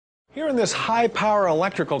Here in this high-power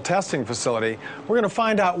electrical testing facility, we're going to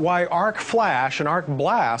find out why arc flash and arc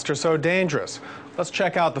blast are so dangerous. Let's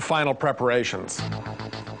check out the final preparations.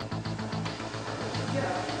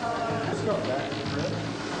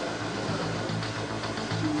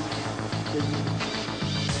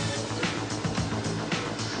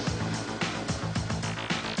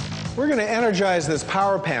 We're going to energize this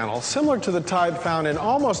power panel, similar to the type found in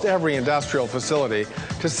almost every industrial facility,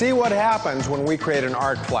 to see what happens when we create an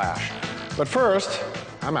arc flash. But first,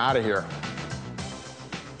 I'm out of here.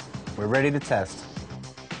 We're ready to test.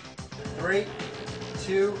 3,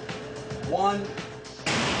 2, 1.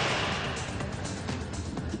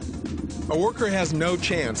 A worker has no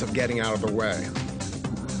chance of getting out of the way.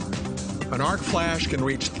 An arc flash can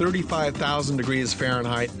reach 35,000 degrees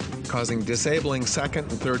Fahrenheit, causing disabling second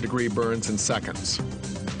and third degree burns in seconds.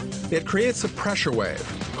 It creates a pressure wave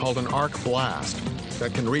called an arc blast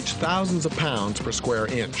that can reach thousands of pounds per square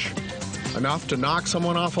inch, enough to knock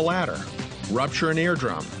someone off a ladder, rupture an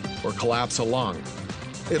eardrum, or collapse a lung.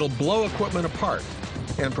 It'll blow equipment apart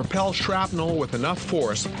and propel shrapnel with enough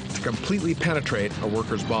force to completely penetrate a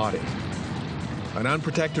worker's body. An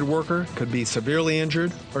unprotected worker could be severely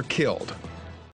injured or killed.